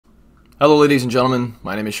Hello ladies and gentlemen,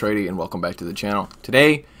 my name is Shrady and welcome back to the channel.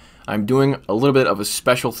 Today I'm doing a little bit of a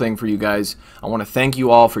special thing for you guys. I want to thank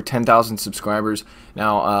you all for 10,000 subscribers.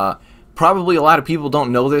 Now probably a lot of people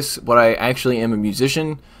don't know this, but I actually am a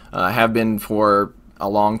musician. I have been for a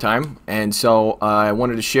long time, and so I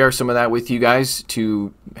wanted to share some of that with you guys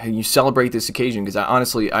to celebrate this occasion, because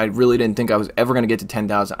honestly I really didn't think I was ever going to get to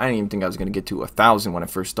 10,000. I didn't even think I was going to get to 1,000 when I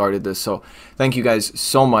first started this, so thank you guys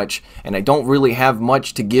so much. And I don't really have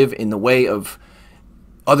much to give in the way of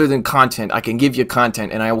other than content. I can give you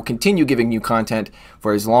content, and I will continue giving you content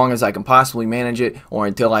for as long as I can possibly manage it, or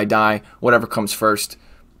until I die, whatever comes first.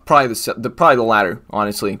 Probably the latter,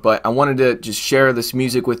 honestly. But I wanted to just share this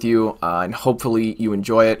music with you, and hopefully you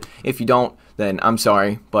enjoy it. If you don't, then I'm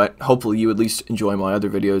sorry, but hopefully you at least enjoy my other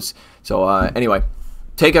videos. So anyway,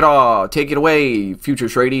 take it away, future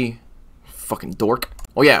Shraydee, fucking dork.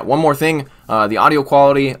 Oh yeah, one more thing. The audio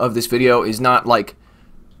quality of this video is not like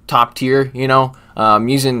top tier, you know. I'm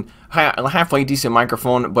using a halfway decent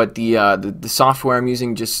microphone, but the software I'm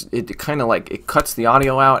using it kind of like it cuts the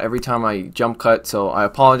audio out every time I jump cut, so I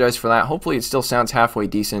apologize for that. Hopefully it still sounds halfway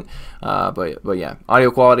decent, but yeah,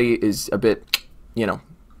 audio quality is a bit, you know,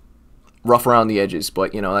 rough around the edges,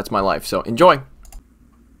 but you know, that's my life, so enjoy.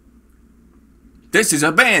 This is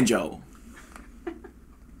a banjo.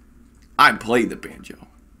 I played the banjo.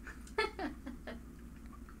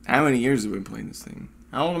 How many years have we been playing this thing?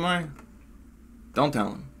 How old am I? Don't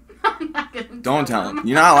tell him. I'm not gonna Don't tell him.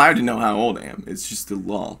 You're not allowed to know how old I am. It's just the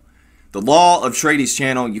law. The law of Shrady's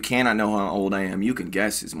channel, you cannot know how old I am. You can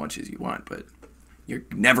guess as much as you want, but you're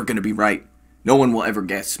never going to be right. No one will ever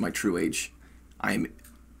guess my true age. I am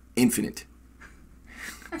infinite.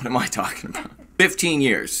 What am I talking about? 15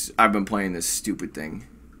 years I've been playing this stupid thing.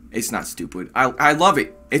 It's not stupid. I love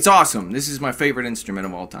it. It's awesome. This is my favorite instrument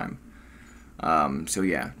of all time. So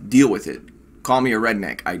yeah, deal with it. Call me a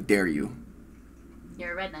redneck. I dare you.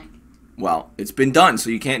 You're a redneck. Well, it's been done, so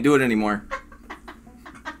you can't do it anymore.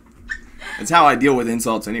 That's how I deal with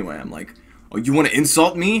insults anyway. I'm like, oh, you want to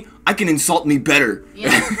insult me? I can insult me better. Yeah,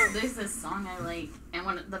 there's this song I like,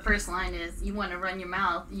 and the first line is, you want to run your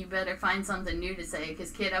mouth, you better find something new to say,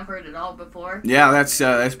 because kid, I've heard it all before. Yeah,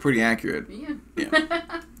 that's pretty accurate. Yeah.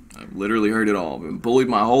 I've literally heard it all. I've been bullied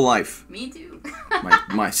my whole life. Me too.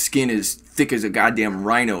 my skin is thick as a goddamn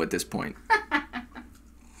rhino at this point.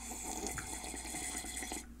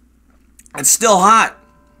 It's still hot.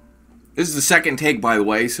 This is the second take, by the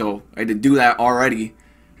way, so I had to do that already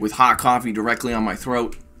with hot coffee directly on my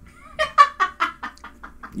throat.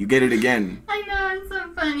 You get it again. I know, it's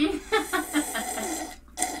so funny.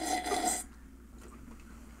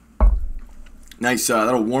 Nice,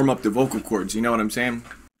 that'll warm up the vocal cords, you know what I'm saying?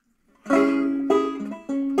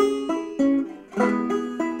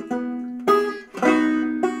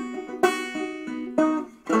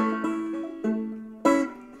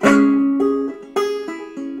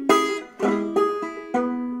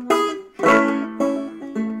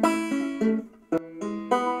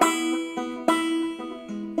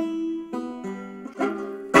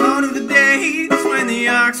 When the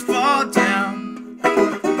ox fall down,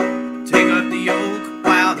 take up the yoke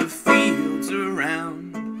while the fields are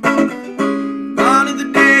round. Gone are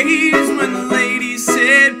the days when the ladies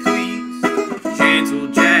said, please, gentle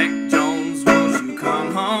Jack Jones, won't you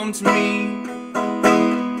come home to me?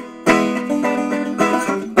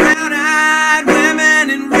 Brown-eyed women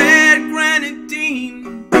in red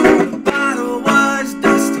grenadine, the bottle was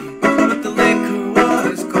dusty, but the liquor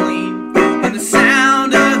was clean, and the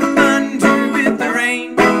sound of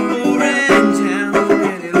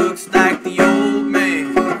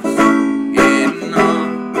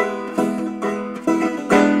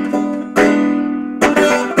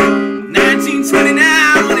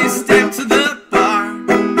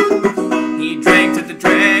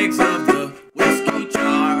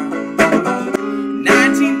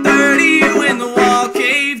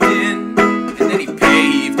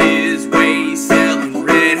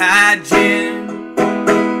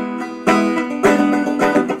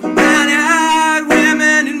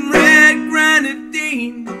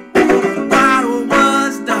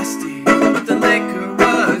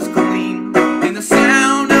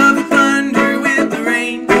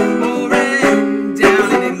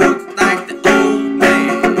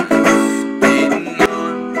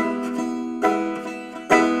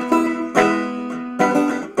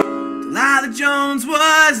Jones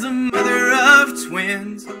was the mother of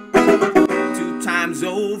twins, 2 times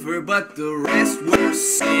over, but the rest were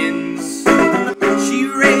sins. She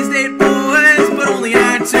raised 8 boys, but only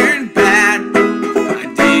I turned bad.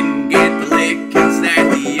 I didn't get the lickings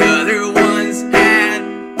that the other ones had.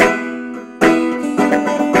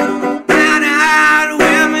 Brown-eyed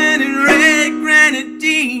women in red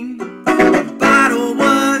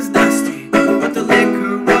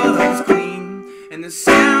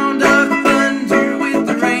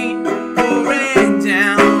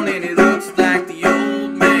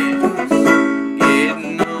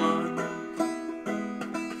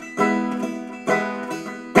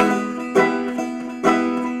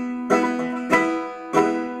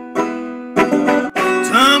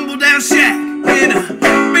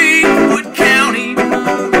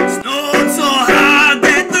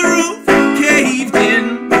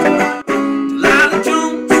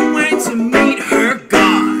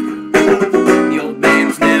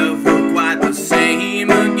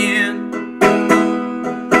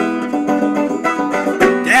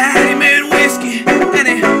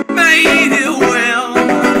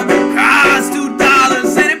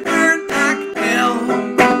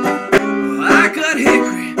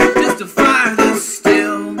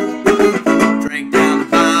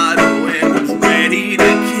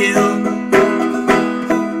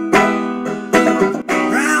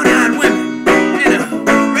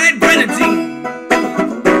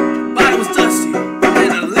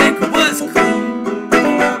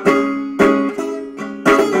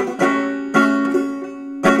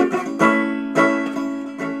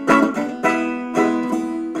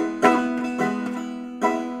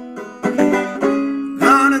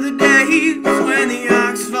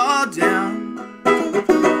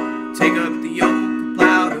take up the yoke,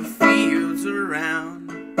 plow the fields around.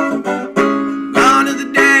 Gone are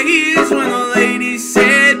the days when the ladies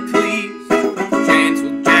said please,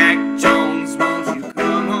 gentle Jack Jones, won't you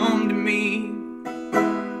come home to me?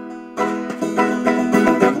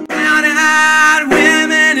 Brown-eyed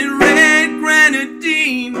women in red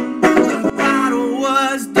grenadine, the bottle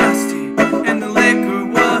was dusty and the liquor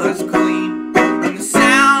was clean, and the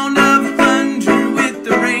sound of thunder with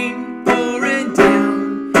the rain pouring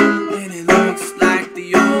down, and it looks like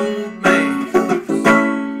the old man's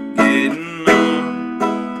getting on.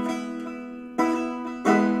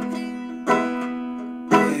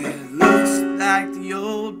 Yeah, it looks like the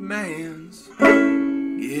old man's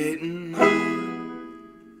getting on.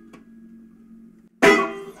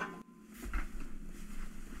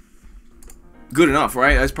 Good enough,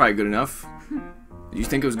 right? That's probably good enough. Did you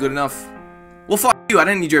think it was good enough? Well, fuck you. I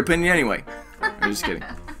didn't need your opinion anyway. I'm just kidding.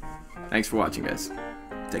 Thanks for watching, guys.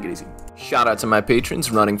 Take it easy. Shout out to my patrons: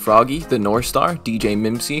 Running Froggy, The North Star, DJ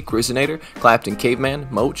Mimsy, Chrisinator, Clapton Caveman,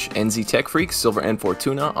 Moach, NZ Tech Freak, Silver N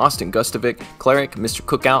Fortuna, Austin Gustovic, Cleric, Mr.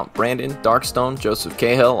 Cookout, Brandon, Darkstone, Joseph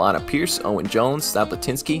Cahill, Anna Pierce, Owen Jones,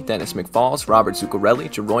 Staplatinsky, Dennis McFalls, Robert Zuccarelli,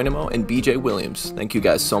 Geronimo, and BJ Williams. Thank you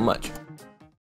guys so much.